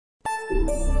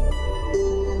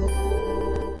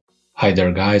Hi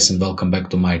there guys, and welcome back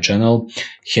to my channel.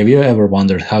 Have you ever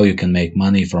wondered how you can make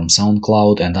money from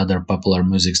SoundCloud and other popular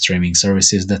music streaming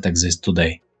services that exist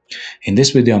today? In this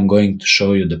video I'm going to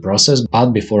show you the process,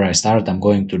 but before I start I'm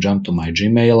going to jump to my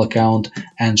Gmail account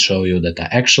and show you that I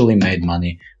actually made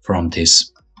money from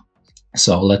this.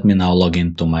 So let me now log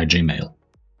into my Gmail.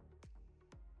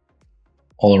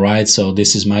 Alright, so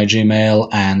this is my Gmail,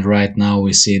 and right now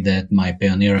we see that my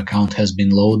Payoneer account has been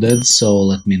loaded. So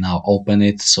let me now open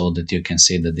it so that you can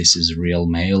see that this is real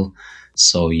mail.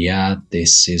 So yeah,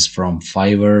 this is from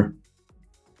Fiverr.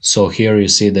 So here you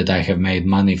see that I have made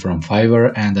money from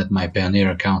Fiverr and that my Payoneer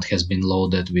account has been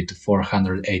loaded with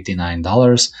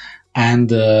 $489. And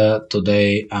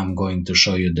today I'm going to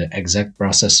show you the exact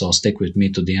process, so stick with me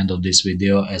to the end of this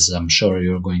video, as I'm sure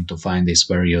you're going to find this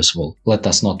very useful. Let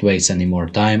us not waste any more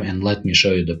time and let me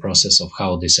show you the process of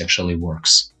how this actually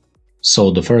works.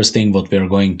 So the first thing what we're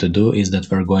going to do is that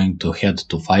we're going to head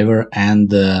to Fiverr,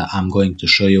 and I'm going to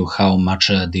show you how much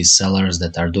these sellers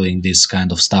that are doing this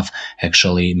kind of stuff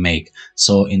actually make.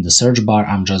 So in the search bar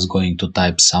I'm just going to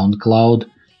type SoundCloud.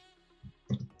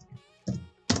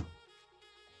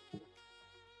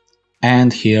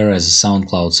 And here as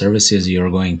SoundCloud services,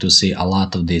 you're going to see a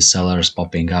lot of these sellers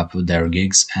popping up with their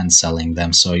gigs and selling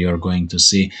them. So you're going to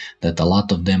see that a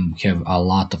lot of them have a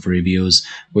lot of reviews,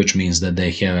 which means that they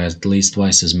have at least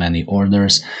twice as many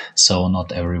orders. So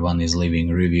not everyone is leaving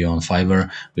a review on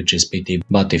Fiverr, which is pity.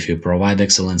 But if you provide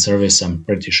excellent service, I'm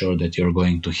pretty sure that you're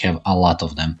going to have a lot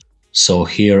of them. So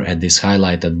here at this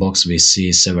highlighted box we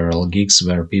see several gigs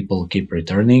where people keep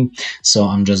returning. So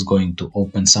I'm just going to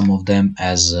open some of them,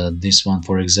 as this one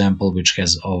for example, which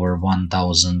has over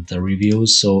 1000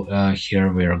 reviews. So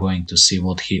here we are going to see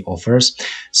what he offers.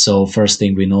 So first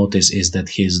thing we notice is that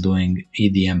he's doing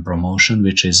EDM promotion,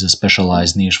 which is a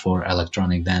specialized niche for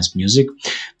electronic dance music,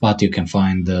 but you can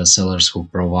find sellers who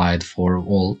provide for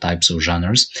all types of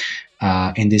genres.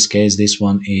 In this case, this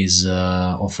one is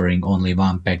offering only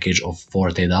one package of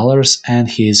 $40, and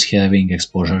he is having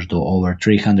exposure to over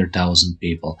 300,000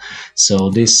 people. So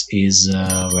this is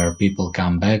where people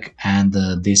come back, and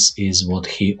this is what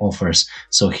he offers.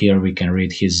 So here we can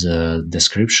read his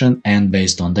description, and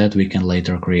based on that we can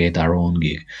later create our own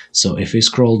gig. So if we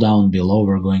scroll down below,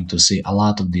 we're going to see a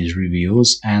lot of these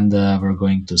reviews, and we're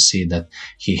going to see that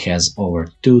he has over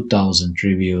 2000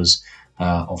 reviews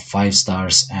of 5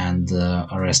 stars, and the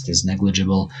rest is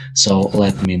negligible. So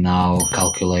let me now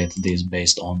calculate this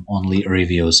based on only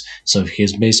reviews. So if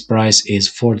his base price is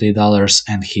 $40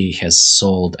 and he has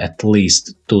sold at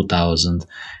least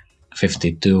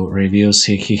 2052 reviews,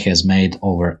 he has made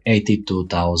over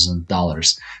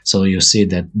 $82,000. So you see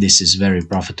that this is very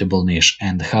profitable niche,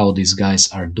 and how these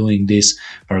guys are doing this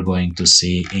we're going to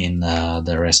see in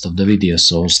the rest of the video.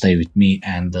 So stay with me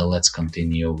and let's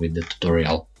continue with the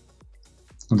tutorial.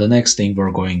 The next thing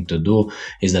we're going to do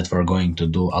is that we're going to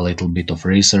do a little bit of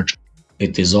research.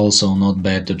 It is also not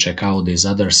bad to check out these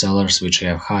other sellers which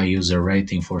have high user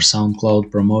rating for SoundCloud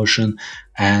promotion,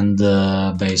 and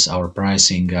base our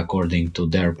pricing according to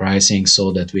their pricing,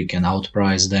 so that we can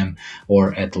outprice them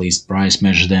or at least price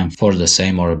match them for the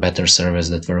same or a better service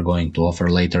that we're going to offer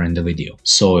later in the video.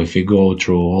 So if we go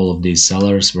through all of these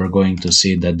sellers, we're going to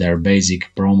see that their basic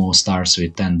promo starts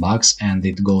with $10 and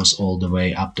it goes all the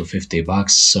way up to $50.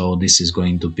 So this is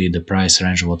going to be the price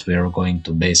range what we are going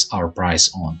to base our price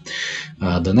on.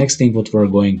 The next thing what we're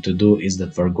going to do is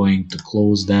that we're going to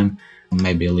close them.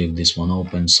 Maybe leave this one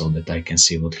open so that I can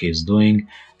see what he's doing.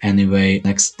 Anyway,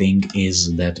 next thing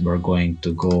is that we're going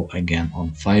to go again on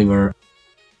Fiverr.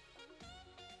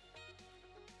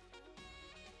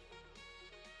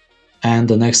 And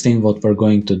the next thing what we're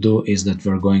going to do is that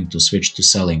we're going to switch to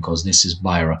selling, because this is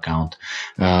buyer account.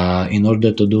 In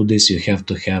order to do this you have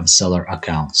to have seller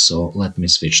account. So let me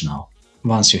switch now.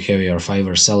 Once you have your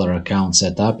Fiverr seller account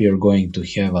set up, you're going to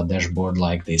have a dashboard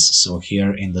like this. So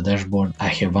here in the dashboard I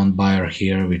have one buyer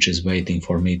here which is waiting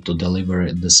for me to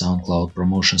deliver the SoundCloud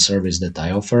promotion service that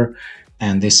I offer,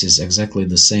 and this is exactly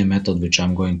the same method which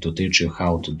I'm going to teach you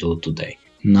how to do today.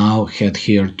 Now head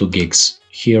here to gigs.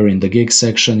 Here in the gig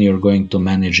section you're going to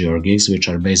manage your gigs, which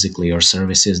are basically your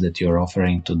services that you're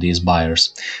offering to these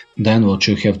buyers. Then what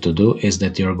you have to do is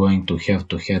that you're going to have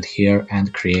to head here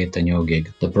and create a new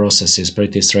gig. The process is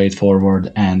pretty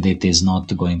straightforward, and it is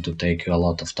not going to take you a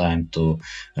lot of time to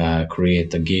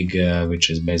create a gig, which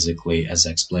is basically, as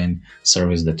I explained,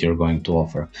 service that you're going to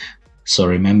offer. So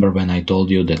remember when I told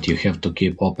you that you have to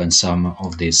keep open some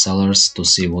of these sellers to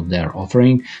see what they're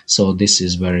offering. So this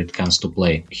is where it comes to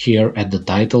play. Here at the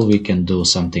title we can do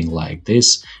something like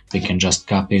this. We can just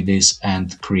copy this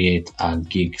and create a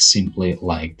gig simply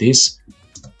like this.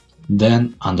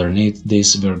 Then underneath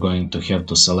this we're going to have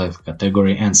to select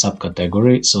category and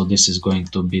subcategory. So this is going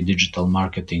to be digital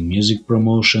marketing, music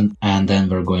promotion, and then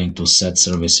we're going to set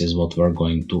services what we're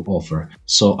going to offer.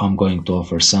 So I'm going to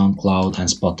offer SoundCloud and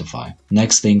Spotify.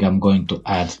 Next thing, I'm going to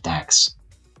add tags.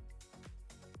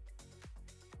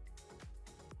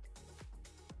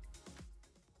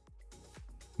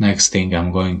 Next thing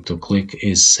I'm going to click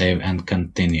is save and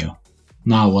continue.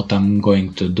 Now what I'm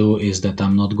going to do is that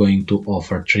I'm not going to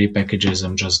offer 3 packages,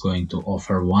 I'm just going to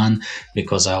offer 1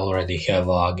 because I already have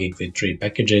a gig with 3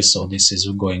 packages, so this is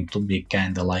going to be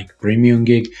kinda like premium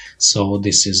gig. So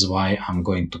this is why I'm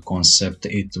going to concept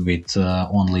it with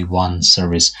only 1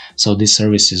 service. So this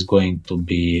service is going to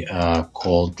be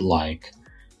called like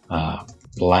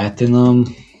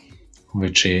Platinum,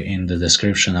 which in the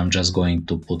description I'm just going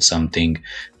to put something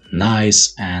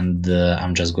nice, and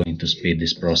I'm just going to speed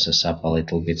this process up a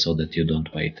little bit so that you don't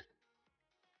wait.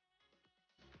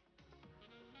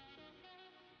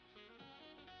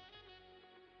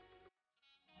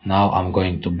 Now I'm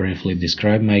going to briefly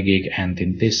describe my gig, and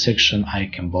in this section I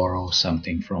can borrow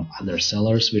something from other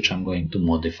sellers which I'm going to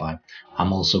modify.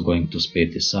 I'm also going to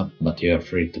speed this up, but you are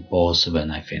free to pause when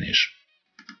I finish.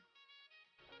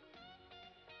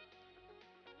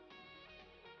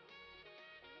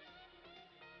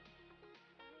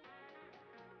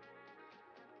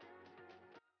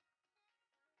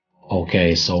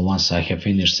 Okay, so once I have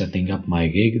finished setting up my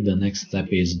gig, the next step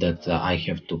is that I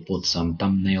have to put some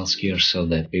thumbnails here so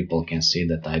that people can see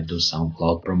that I do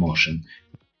SoundCloud promotion.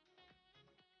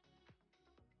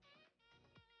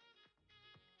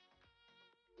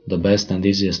 The best and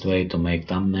easiest way to make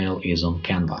thumbnail is on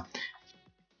Canva.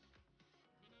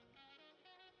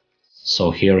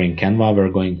 So here in Canva we're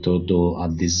going to do a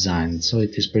design, so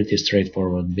it is pretty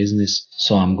straightforward business.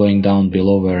 So I'm going down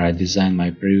below where I designed my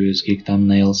previous gig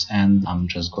thumbnails, and I'm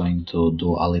just going to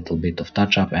do a little bit of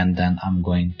touch up, and then I'm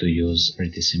going to use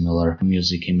pretty similar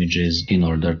music images in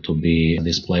order to be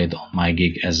displayed on my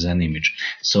gig as an image.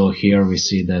 So here we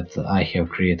see that I have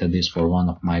created this for one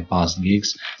of my past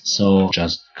gigs, so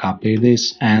just copy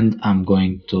this and I'm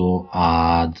going to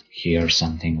add here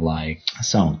something like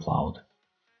SoundCloud.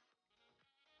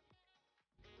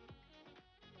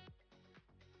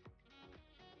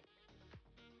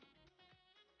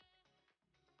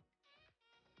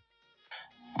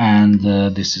 And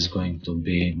this is going to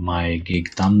be my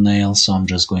gig thumbnail, so I'm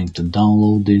just going to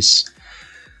download this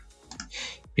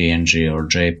PNG or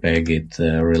JPEG,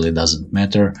 it really doesn't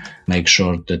matter. Make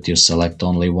sure that you select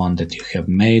only one that you have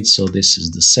made. So this is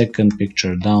the second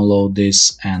picture, download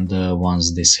this, and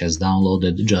once this has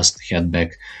downloaded, just head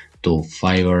back to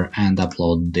Fiverr and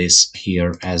upload this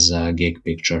here as a gig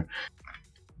picture.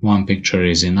 One picture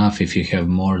is enough. If you have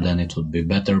more, then it would be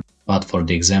better. But for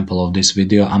the example of this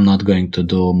video, I'm not going to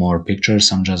do more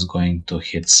pictures. I'm just going to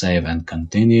hit save and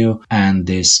continue. And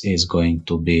this is going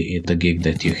to be the gig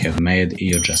that you have made.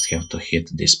 You just have to hit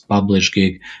this publish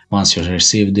gig. Once you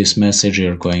receive this message,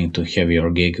 you're going to have your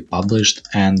gig published,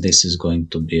 and this is going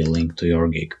to be a link to your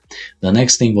gig. The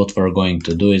next thing what we're going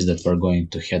to do is that we're going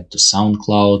to head to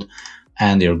SoundCloud,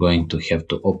 and you're going to have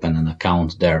to open an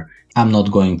account there. I'm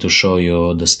not going to show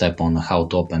you the step on how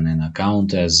to open an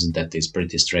account, as that is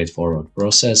pretty straightforward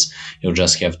process. You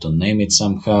just have to name it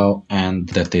somehow, and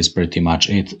that is pretty much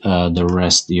it. The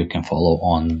rest you can follow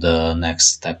on the next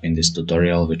step in this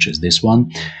tutorial, which is this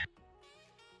one.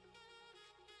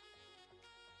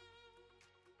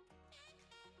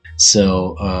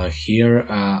 So here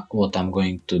what I'm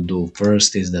going to do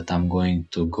first is that I'm going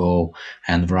to go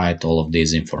and write all of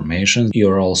these information.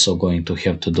 You're also going to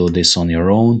have to do this on your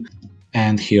own.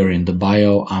 And here in the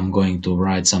bio, I'm going to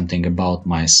write something about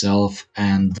myself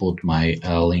and put my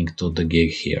link to the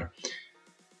gig here.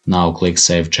 Now click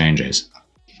Save Changes.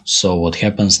 So what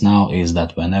happens now is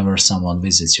that whenever someone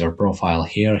visits your profile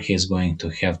here, he's going to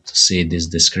have to see this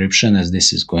description, as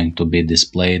this is going to be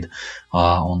displayed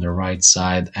on the right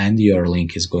side, and your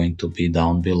link is going to be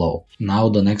down below. Now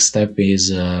the next step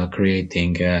is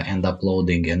creating and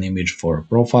uploading an image for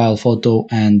profile photo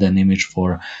and an image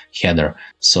for header.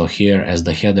 So here as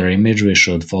the header image, we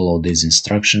should follow these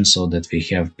instructions so that we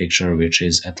have picture which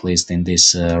is at least in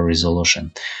this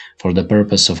resolution. For the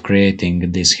purpose of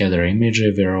creating this header image,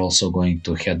 we're also going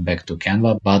to head back to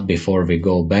Canva, but before we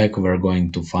go back, we're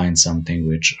going to find something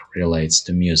which relates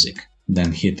to music.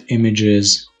 Then hit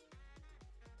Images,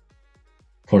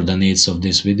 For the needs of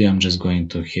this video, I'm just going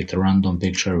to hit a random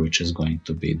picture, which is going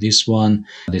to be this one.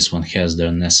 This one has the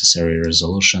necessary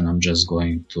resolution. I'm just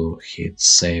going to hit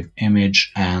save image,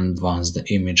 and once the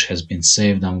image has been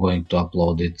saved, I'm going to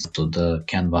upload it to the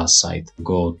Canva site.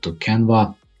 Go to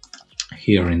Canva.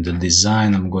 Here in the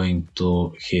design, I'm going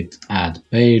to hit add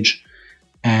page.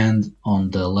 And on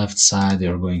the left side,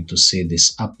 you're going to see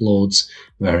this uploads,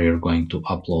 where you're going to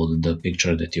upload the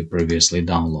picture that you previously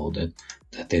downloaded.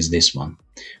 That is this one.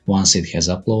 Once it has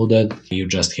uploaded, you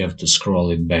just have to scroll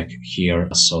it back here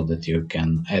so that you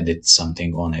can edit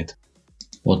something on it.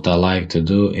 What I like to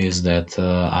do is that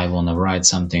I want to write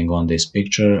something on this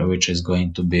picture, which is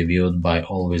going to be viewed by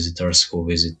all visitors who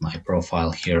visit my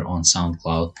profile here on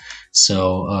SoundCloud.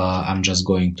 So I'm just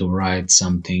going to write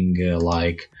something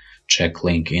like check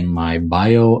link in my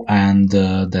bio, and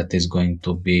that is going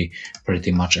to be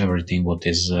pretty much everything what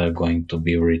is going to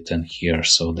be written here,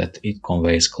 so that it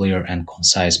conveys clear and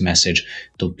concise message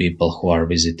to people who are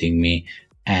visiting me,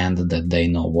 and that they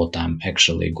know what I'm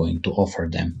actually going to offer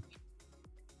them.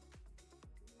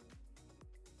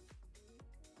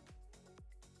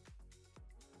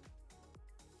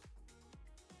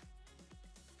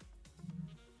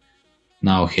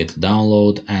 Now hit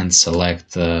download and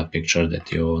select the picture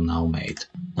that you now made.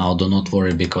 Now do not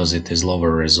worry because it is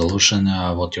lower resolution.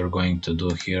 What you're going to do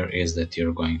here is that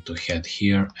you're going to head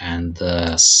here and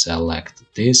select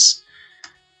this,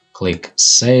 click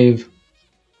save,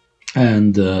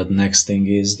 and the next thing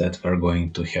is that we're going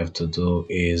to have to do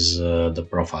is the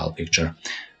profile picture.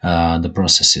 The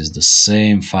process is the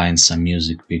same. Find some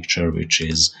music picture which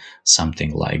is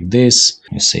something like this.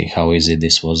 You see how easy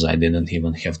this was. I didn't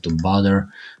even have to bother.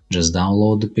 Just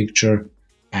download the picture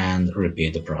and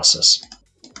repeat the process.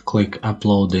 Click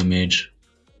upload image,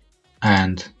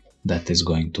 and that is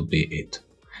going to be it.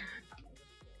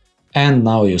 And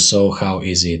now you saw how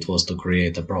easy it was to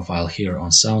create a profile here on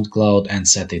SoundCloud and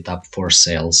set it up for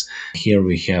sales. Here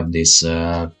we have this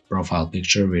profile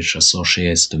picture which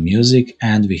associates to music,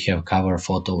 and we have cover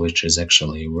photo which is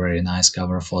actually a very nice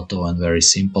cover photo and very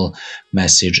simple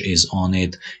message is on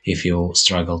it. If you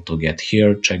struggle to get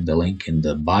here, check the link in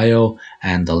the bio,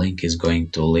 and the link is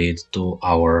going to lead to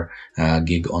our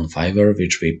gig on Fiverr,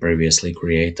 which we previously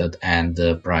created and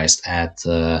priced at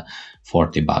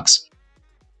 $40.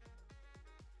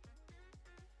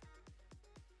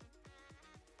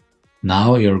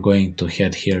 Now you're going to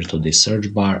head here to the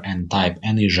search bar and type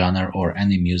any genre or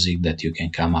any music that you can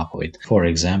come up with. For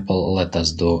example, let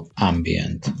us do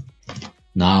ambient.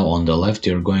 Now on the left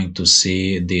you're going to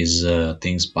see these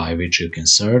things by which you can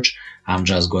search. I'm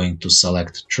just going to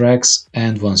select tracks,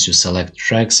 and once you select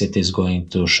tracks it is going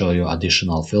to show you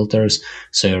additional filters,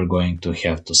 so you're going to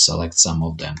have to select some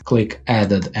of them. Click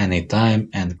added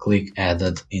anytime and click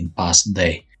added in past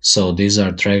day. So these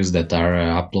are tracks that are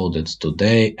uploaded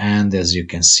today, and as you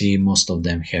can see most of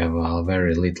them have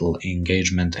very little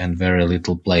engagement and very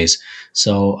little plays.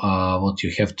 So what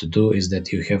you have to do is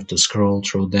that you have to scroll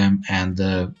through them and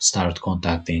start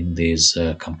contacting these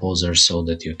composers so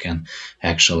that you can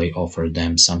actually offer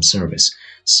them some service.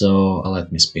 So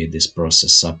let me speed this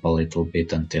process up a little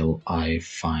bit until I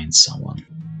find someone.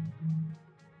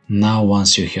 Now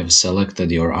once you have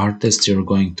selected your artist, you're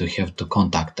going to have to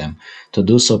contact them. To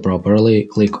do so properly,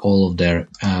 click all of their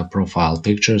profile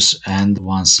pictures, and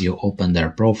once you open their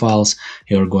profiles,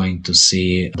 you're going to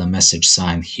see the message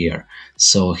sign here.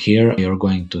 So here you're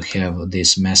going to have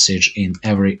this message in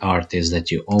every artist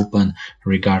that you open,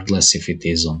 regardless if it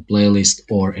is on playlist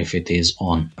or if it is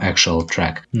on actual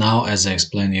track. Now as I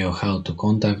explained you how to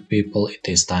contact people, it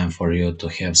is time for you to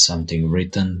have something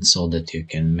written so that you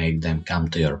can make them come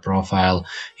to your profile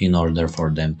in order for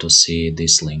them to see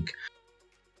this link.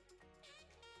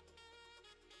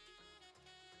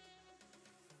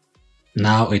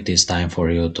 Now it is time for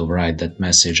you to write that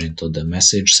message into the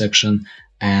message section,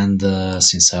 and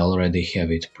since I already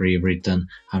have it pre-written,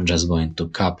 I'm just going to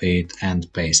copy it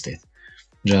and paste it.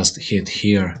 Just hit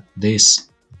here this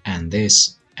and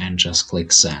just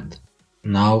click send.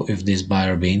 Now if this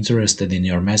buyer be interested in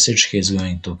your message, he's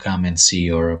going to come and see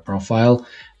your profile,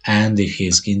 and if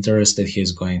he's interested,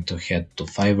 he's going to head to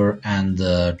Fiverr and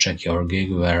check your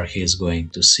gig, where he's going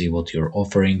to see what you're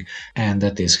offering, and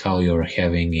that is how you're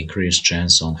having increased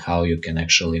chance on how you can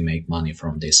actually make money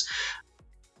from this.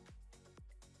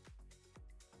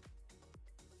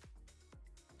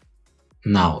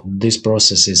 Now, this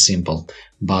process is simple,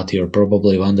 but you're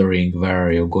probably wondering where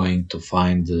are you going to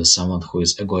find someone who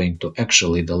is going to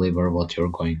actually deliver what you're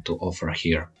going to offer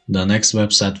here. The next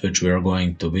website which we are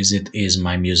going to visit is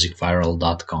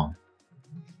mymusicviral.com.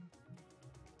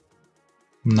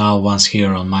 Now, once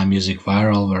here on My Music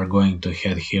Viral, we're going to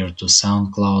head here to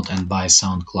SoundCloud and buy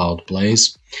SoundCloud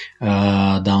plays.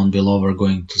 Down below, we're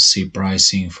going to see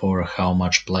pricing for how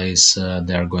much plays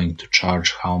they're going to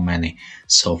charge, how many.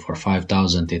 So for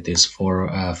 5,000 it is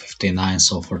 459,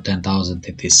 so for 10,000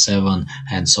 it is 7,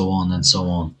 and so on and so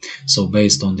on. So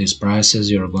based on these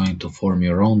prices, you're going to form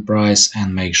your own price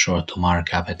and make sure to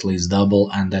mark up at least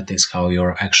double, and that is how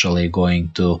you're actually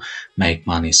going to make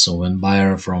money. So when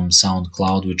buyer from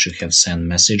SoundCloud, which you have sent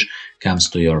message, comes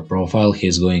to your profile,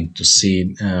 he's going to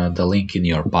see the link in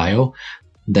your bio.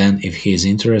 Then if he's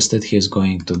interested, he's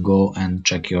going to go and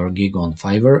check your gig on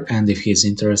Fiverr, and if he's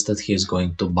interested, he's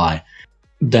going to buy.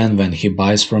 Then when he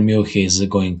buys from you, he's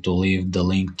going to leave the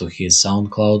link to his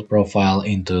SoundCloud profile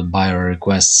into the buyer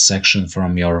requests section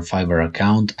from your Fiverr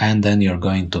account, and then you're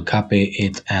going to copy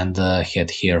it and head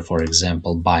here, for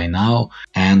example, buy now.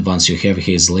 And once you have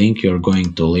his link, you're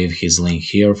going to leave his link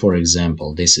here. For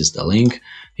example, this is the link.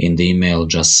 In the email,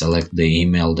 just select the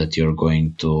email that you're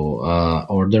going to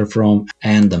order from,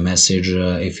 and the message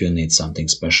if you need something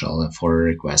special for a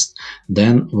request.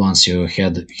 Then once you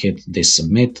hit this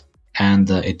submit, and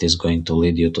it is going to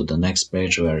lead you to the next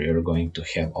page where you're going to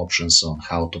have options on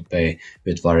how to pay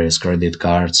with various credit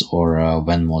cards or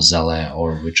Venmo, Zelle,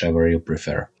 or whichever you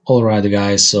prefer. Alright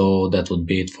guys, so that would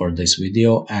be it for this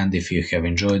video, and if you have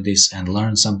enjoyed this and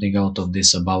learned something out of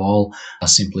this above all,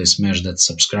 simply smash that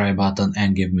subscribe button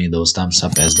and give me those thumbs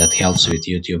up, as that helps with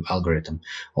YouTube algorithm.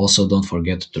 Also, don't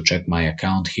forget to check my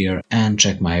account here and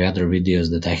check my other videos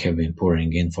that I have been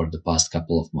pouring in for the past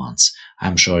couple of months.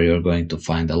 I'm sure you're going to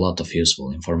find a lot of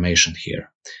useful information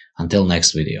here. Until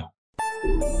next video.